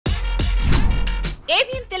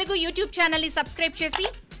ABN Telugu YouTube channel ni subscribe chesi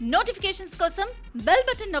notifications kosam bell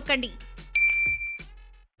button nokkandi.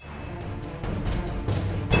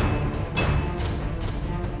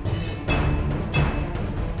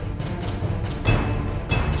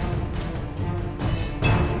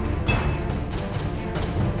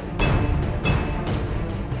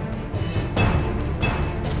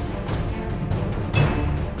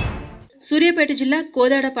 Suryapet జిల్లా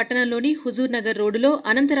కోదాడ పట్టణంలోని హుజూర్ నగర్ రోడ్డులో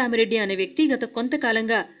అనంతరామిరెడ్డి అనే వ్యక్తి గత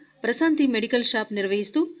కొంతకాలంగా ప్రశాంతి మెడికల్ షాప్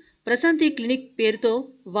నిర్వహిస్తూ ప్రశాంతి క్లినిక్ పేరుతో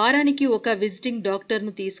వారానికి ఒక విజిటింగ్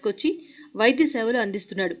డాక్టర్ను తీసుకొచ్చి వైద్య సేవలు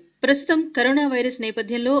అందిస్తున్నాడు. ప్రస్తుతం కరోనా వైరస్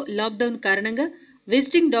నేపథ్యంలో లాక్డౌన్ కారణంగా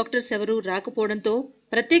విజిటింగ్ డాక్టర్స్ ఎవరూ రాకపోవడంతో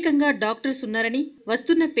ప్రత్యేకంగా డాక్టర్స్ ఉన్నారని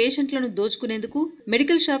వస్తున్న పేషెంట్లను దోచుకునేందుకు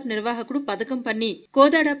మెడికల్ షాప్ నిర్వాహకుడు పథకం పన్ని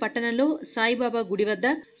కోదాడ పట్టణంలో సాయిబాబా గుడి వద్ద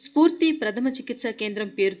స్ఫూర్తి ప్రథమ చికిత్సా కేంద్రం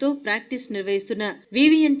పేరుతో ప్రాక్టీస్ నిర్వహిస్తున్న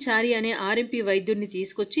వివిఎన్ చారి అనే ఆర్ఎంపీ వైద్యుడిని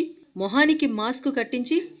తీసుకొచ్చి మొహానికి మాస్క్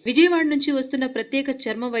కట్టించి విజయవాడ నుంచి వస్తున్న ప్రత్యేక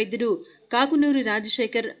చర్మ వైద్యుడు కాకునూరి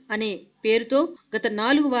రాజశేఖర్ అనే పేరుతో గత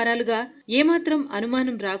 4 వారాలుగా ఏమాత్రం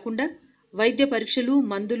అనుమానం రాకుండా వైద్య పరీక్షలు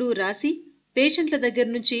మందులు రాసి పేషెంట్ల దగ్గర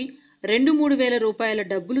నుంచి 2-3 వేల రూపాయల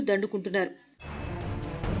డబ్బులు దండుకుంటున్నారు.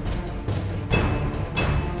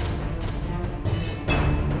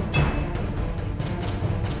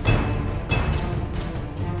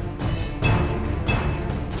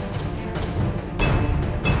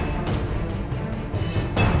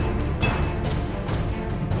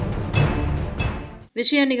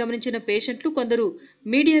 విషయాన్ని గమనించిన పేషెంట్లు కొందరు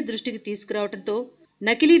మీడియా దృష్టికి తీసుకురావడంతో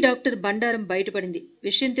నకిలీ డాక్టర్ బండారం బయటపడింది.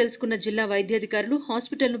 విషయం తెలుసుకున్న జిల్లా వైద్యాధికారులు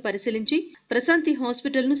హాస్పిటల్ను పరిశీలించి ప్రశాంతి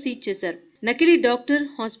హాస్పిటల్ను సీజ్ చేశారు. నకిలీ డాక్టర్,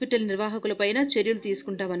 హాస్పిటల్ నిర్వాహకులపైన చర్యలు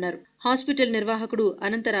తీసుకుంటామన్నారు. హాస్పిటల్ నిర్వాహకుడు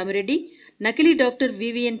అనంతరామిరెడ్డి, నకిలీ డాక్టర్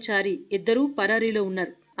వివిఎన్ చారి ఇద్దరూ పరారీలో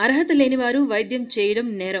ఉన్నారు. అర్హత లేనివారు వైద్యం చేయడం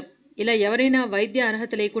నేరం. ఇలా ఎవరైనా వైద్య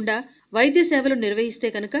అర్హత లేకుండా వైద్య సేవలు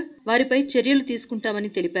నిర్వహిస్తే కనుక వారిపై చర్యలు తీసుకుంటామని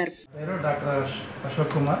తెలిపారు.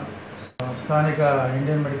 అశోక్ కుమార్, స్థానిక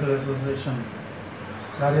ఇండియన్ మెడికల్ అసోసియేషన్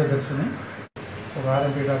కార్యదర్శిని. ఒక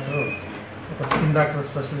ఆర్ఎంపీ డాక్టర్, ఒక స్కిన్ డాక్టర్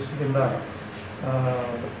స్పెషలిస్ట్ కింద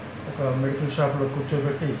ఒక మెడికల్ షాప్లో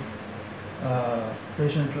కూర్చోబెట్టి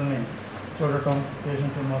పేషెంట్లని చూడటం,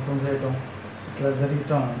 పేషెంట్లు మోసం చేయటం, ఇట్లా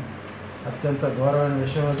జరగటం అత్యంత ఘోరమైన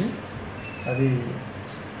విషయం. అది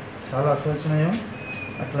చాలా శోచనీయం.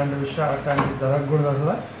 అట్లాంటి జరగకూడదు.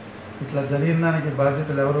 అసలు ఇట్లా జరిగిన దానికి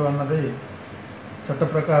బాధ్యతలు ఎవరు అన్నది చట్ట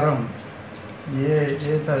ప్రకారం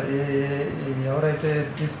ఎవరైతే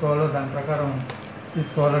తీసుకోవాలో దాని ప్రకారం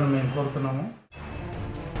తీసుకోవాలని మేము కోరుతున్నాము.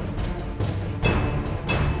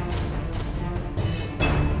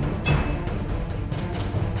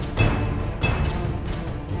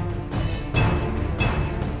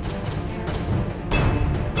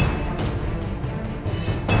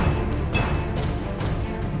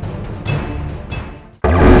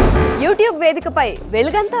 యూట్యూబ్ వేదికపై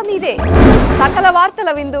వెలుగంతా మీదే. సకల వార్తల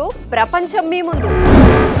విందు ప్రపంచం మీ ముందు.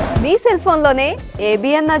 మీ సెల్ ఫోన్లోనే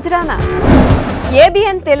ABN నజరానా.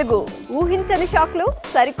 ABN తెలుగు, ఊహించని షాక్లు,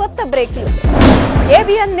 సరికొత్త బ్రేక్లు.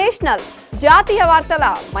 ABN నేషనల్, జాతీయ వార్తల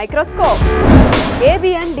మైక్రోస్కోప్.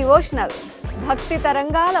 ABN డివోషనల్, భక్తి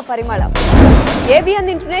తరంగాల పరిమళం. ABN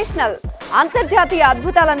ఇంటర్నేషనల్, అంతర్జాతీయ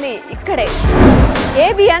అద్భుతాలన్నీ ఇక్కడే.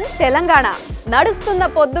 ABN తెలంగాణ, నడుస్తున్న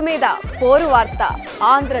పొద్దు మీద పోరు వార్త,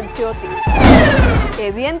 Andhra Jyothi.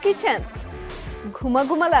 ABN kitchen,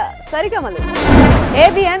 ఘుమఘుమల సరిగమలు.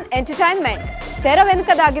 ABN entertainment, తెర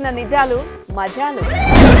వెనుక దాగిన నిజాలు, మజాలు.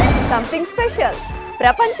 సంథింగ్ స్పెషల్,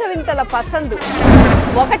 ప్రపంచ వింతల పసందు.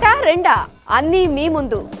 ఒకటా రెండా, అన్నీ మీ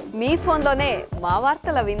ముందు. మీ ఫోన్లోనే మా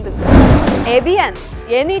వార్తల విందు. ABN,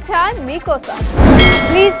 ఎనీ టైం మీకోసం.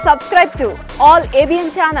 Please subscribe to all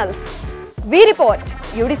ABN channels. We report,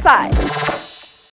 you decide.